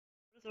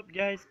What's up,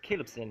 guys?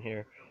 Calebson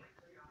here.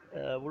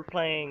 We're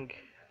playing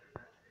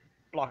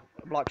Block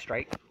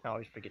Strike. I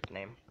always forget the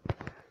name.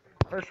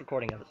 First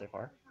recording of it so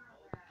far.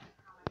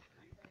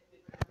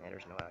 Yeah,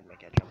 there's no way I'd make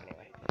that jump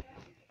anyway.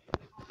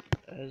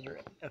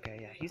 Okay,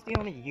 yeah, he's the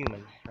only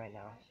human right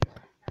now.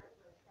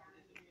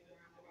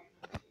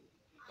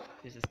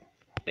 This is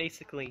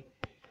basically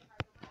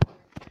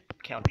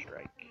Counter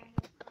Strike.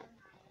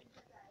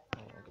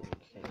 I'll go ahead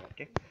and say that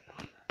there.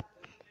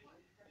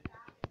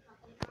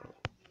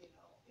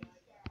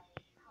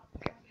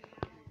 Okay.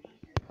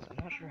 So I'm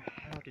not sure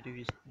how to do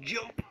this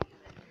jump.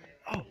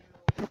 Oh,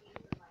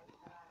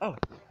 oh,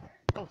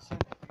 oh, son.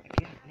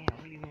 Get out now.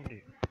 What do you want to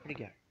do? Where'd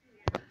he go?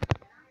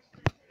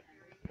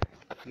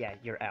 Yeah,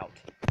 you're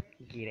out.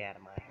 Get out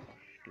of my house,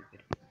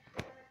 stupid.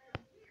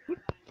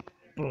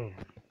 Boom.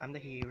 I'm the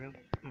hero.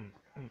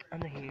 I'm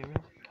the hero.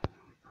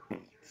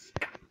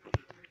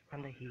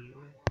 I'm the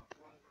hero.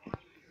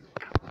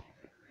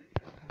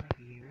 I'm the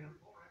hero.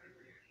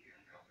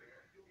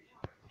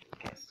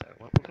 Okay, so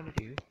what we're gonna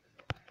do.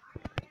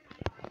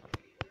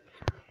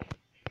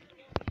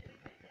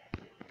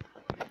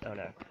 Oh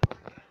no.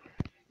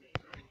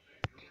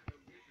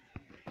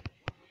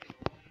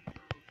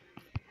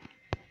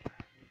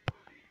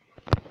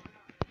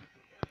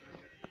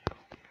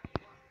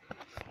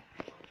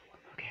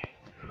 Okay.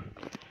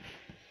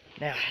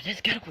 Now, I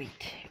just gotta wait,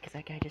 because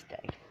that guy just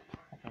died.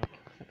 I think. Is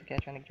that the guy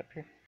trying to jump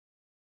here?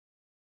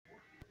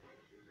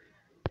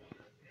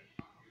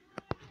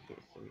 Yes,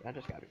 so I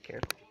just gotta be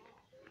careful.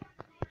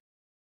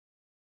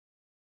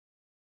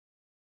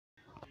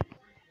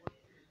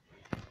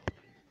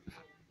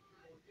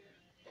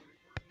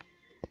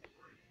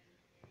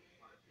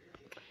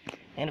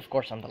 And of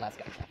course, I'm the last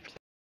guy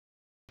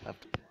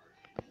left.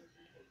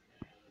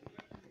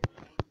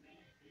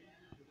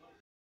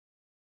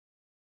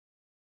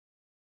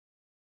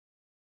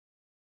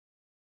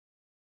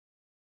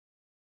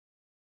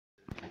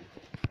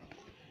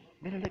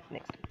 Better look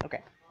next.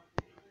 Okay.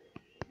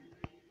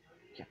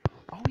 Yeah.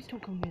 Always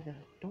don't go near the.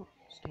 Don't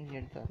stay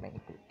near the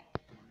main group.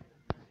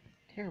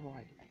 Terrible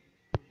idea.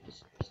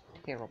 Just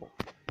terrible.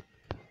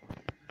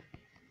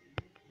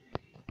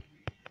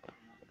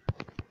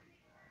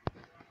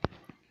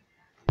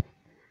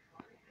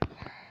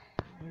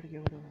 Where to go?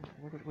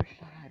 Where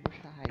should I hide? Where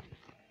should I hide?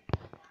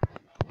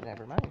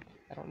 Never mind.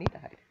 I don't need to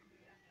hide.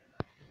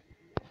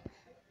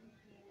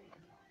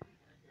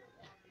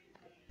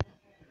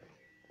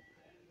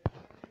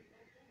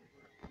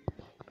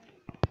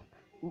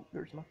 Ooh,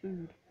 there's my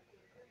food.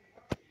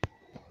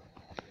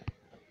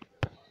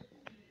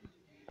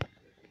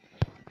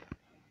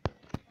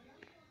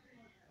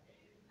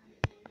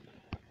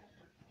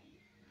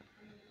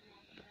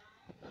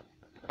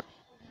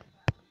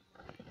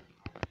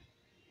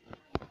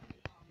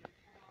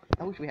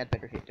 I wish we had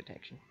better hit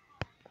detection.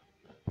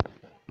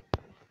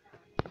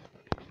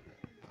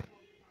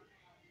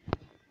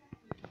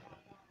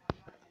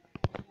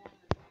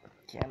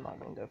 Yeah, I'm not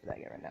gonna go for that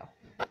guy right now.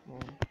 I'm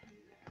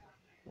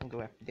gonna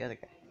go after the other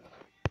guy.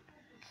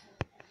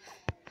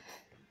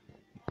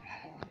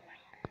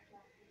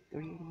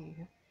 388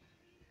 here.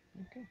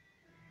 Okay.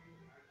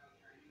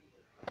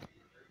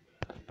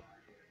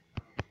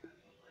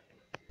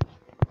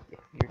 Yeah,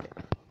 you're dead.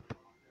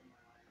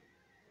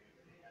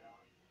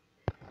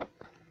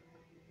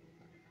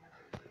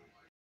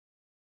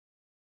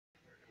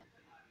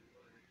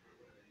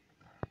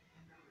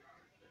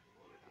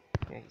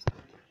 Yeah, he's dead.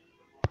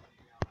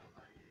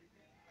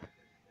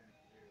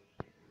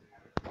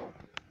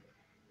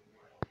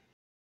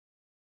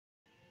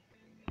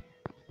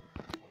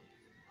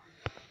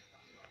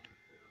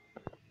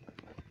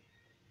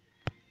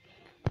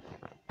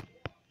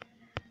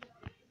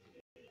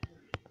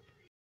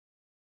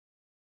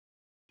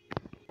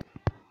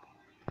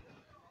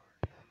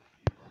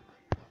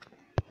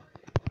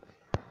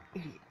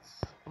 Idiots.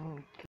 I'm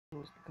only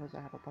kills because I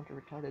have a bunch of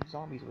retarded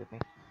zombies with me.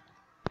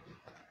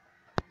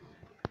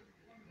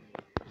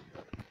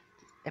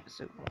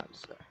 Episode 1,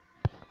 so.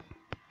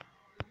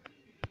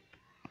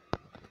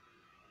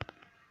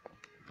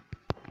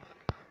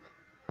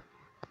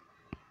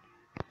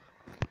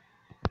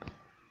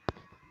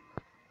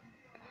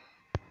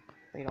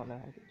 They don't know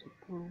how to get to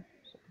the portal,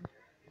 so.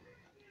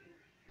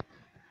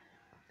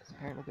 Because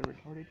apparently they're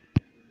retarded.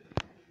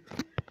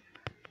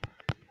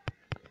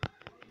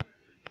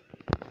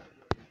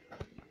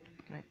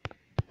 Can I?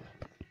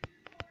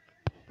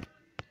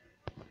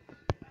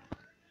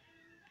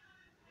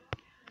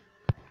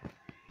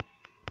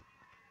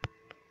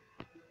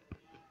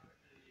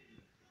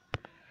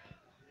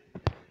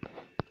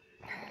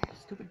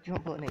 Stupid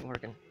jump button ain't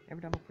working.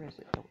 Every time I press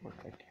it, don't work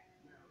right there.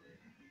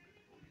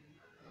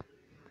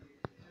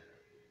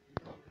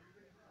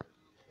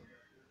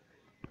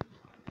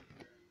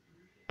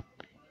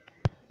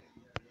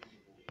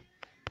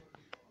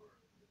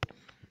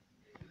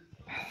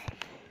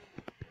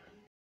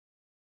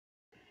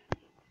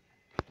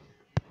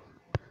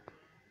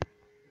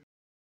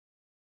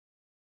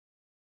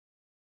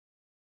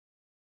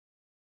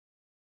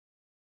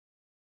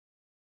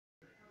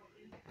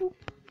 Boop.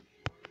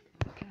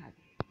 God.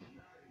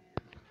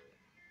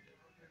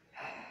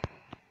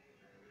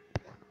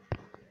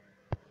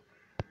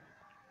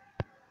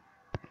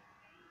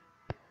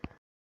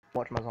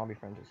 Watch my zombie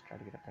friend just try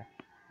to get up there.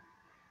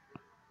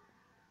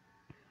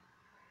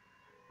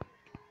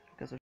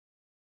 Because there's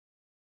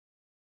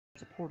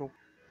a portal.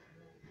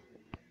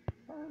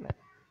 Oh, man.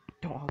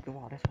 Don't hug the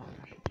wall, that's what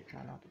I should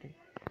try not to do.